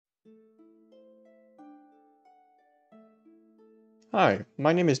Hi,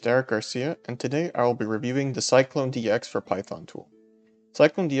 my name is Derek Garcia, and today I will be reviewing the CycloneDX for Python tool.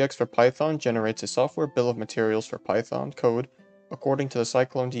 CycloneDX for Python generates a software bill of materials for Python code according to the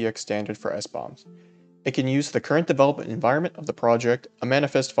CycloneDX standard for SBOMs. It can use the current development environment of the project, a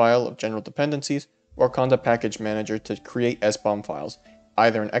manifest file of general dependencies, or Conda package manager to create SBOM files,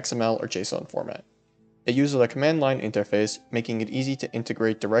 either in XML or JSON format. It uses a command line interface, making it easy to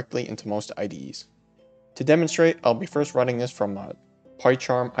integrate directly into most IDEs. To demonstrate, I'll be first running this from a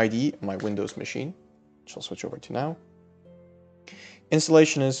PyCharm IDE on my Windows machine, which I'll switch over to now.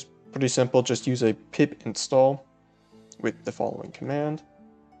 Installation is pretty simple, just use a pip install with the following command.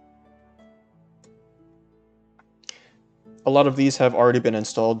 A lot of these have already been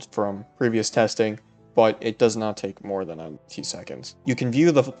installed from previous testing, but it does not take more than a few seconds. You can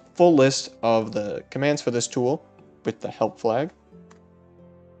view the full list of the commands for this tool with the help flag.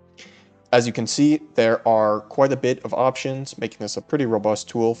 As you can see, there are quite a bit of options, making this a pretty robust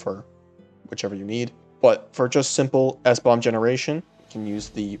tool for whichever you need. But for just simple SBOM generation, you can use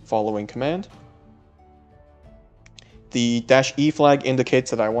the following command. The -E flag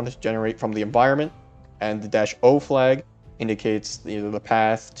indicates that I want to generate from the environment, and the -O flag indicates either the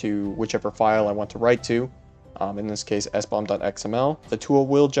path to whichever file I want to write to. In this case, sbom.xml. The tool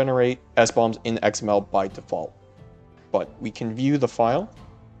will generate SBOMs in XML by default, but we can view the file.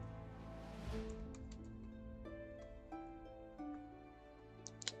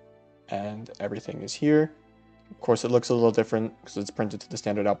 And everything is here. Of course, it looks a little different because it's printed to the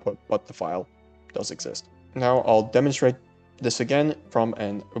standard output, but the file does exist. Now I'll demonstrate this again from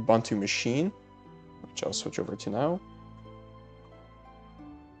an Ubuntu machine, which I'll switch over to now.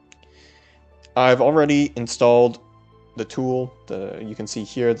 I've already installed the tool. You can see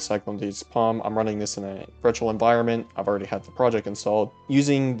here the CycloneDX SBOM. I'm running this in a virtual environment. I've already had the project installed.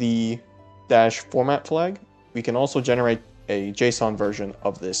 Using the -format flag, we can also generate a JSON version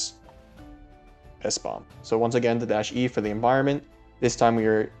of this SBOM. So once again, the -E for the environment. This time we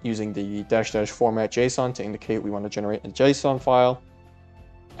are using the --format JSON to indicate we want to generate a JSON file,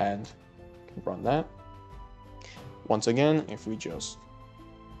 and can run that. Once again, if we just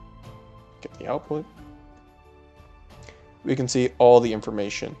get the output, we can see all the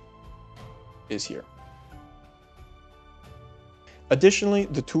information is here. Additionally,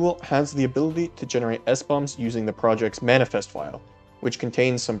 the tool has the ability to generate SBOMs using the project's manifest file, which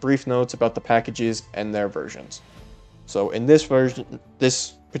contains some brief notes about the packages and their versions. So in this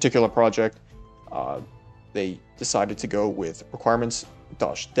particular project, they decided to go with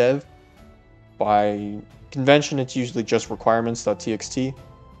requirements.dev. By convention, it's usually just requirements.txt,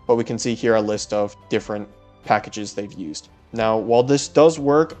 but we can see here a list of different packages they've used. Now, while this does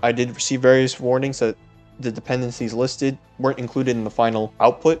work, I did receive various warnings that the dependencies listed weren't included in the final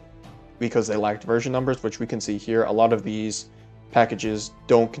output because they lacked version numbers, which we can see here. A lot of these packages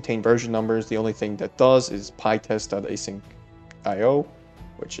don't contain version numbers. The only thing that does is pytest.async.io,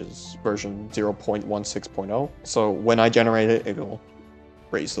 which is version 0.16.0. So when I generate it, it'll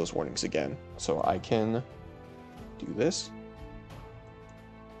raise those warnings again. So I can do this.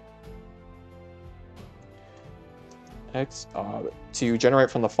 To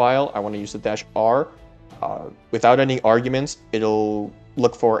generate from the file, I want to use the -R. Without any arguments, it'll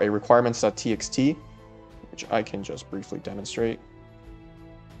look for a requirements.txt, which I can just briefly demonstrate.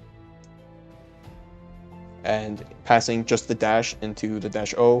 And passing just the dash into the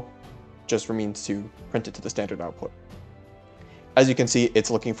 -O just means to print it to the standard output. As you can see, it's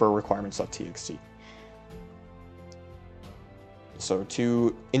looking for requirements.txt. So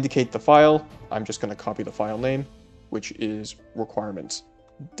to indicate the file, I'm just going to copy the file name, which is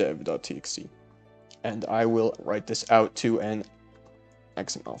requirements.dev.txt. And I will write this out to an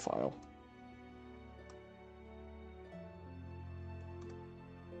XML file.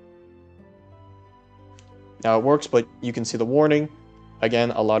 Now it works, but you can see the warning.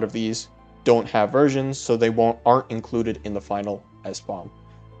 Again, a lot of these don't have versions, so they aren't included in the final SBOM,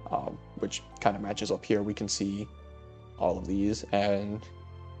 which kind of matches up here. We can see all of these, and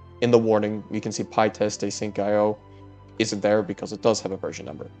in the warning, we can see pytest async.io isn't there because it does have a version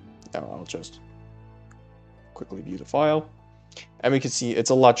number. Now I'll just quickly view the file, and we can see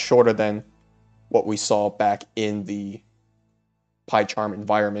it's a lot shorter than what we saw back in the PyCharm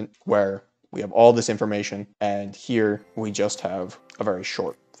environment, where we have all this information, and here we just have a very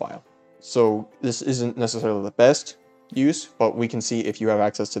short file. So this isn't necessarily the best use, but we can see if you have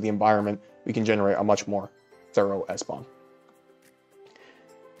access to the environment, we can generate a much more thorough SBOM.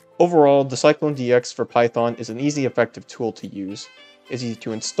 Overall, the CycloneDX for Python is an easy, effective tool to use. It's easy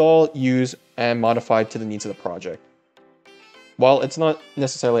to install, use, and modify to the needs of the project. While it's not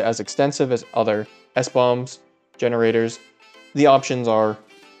necessarily as extensive as other SBOMs generators, the options are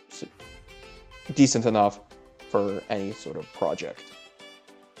decent enough for any sort of project.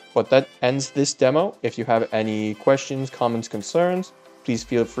 But that ends this demo. If you have any questions, comments, concerns, please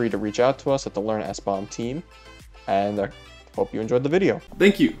feel free to reach out to us at the Learn SBOM team. And I hope you enjoyed the video.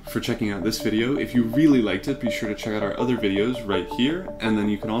 Thank you for checking out this video. If you really liked it, be sure to check out our other videos right here, and then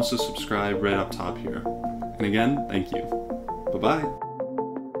you can also subscribe right up top here. And again, thank you. Bye-bye.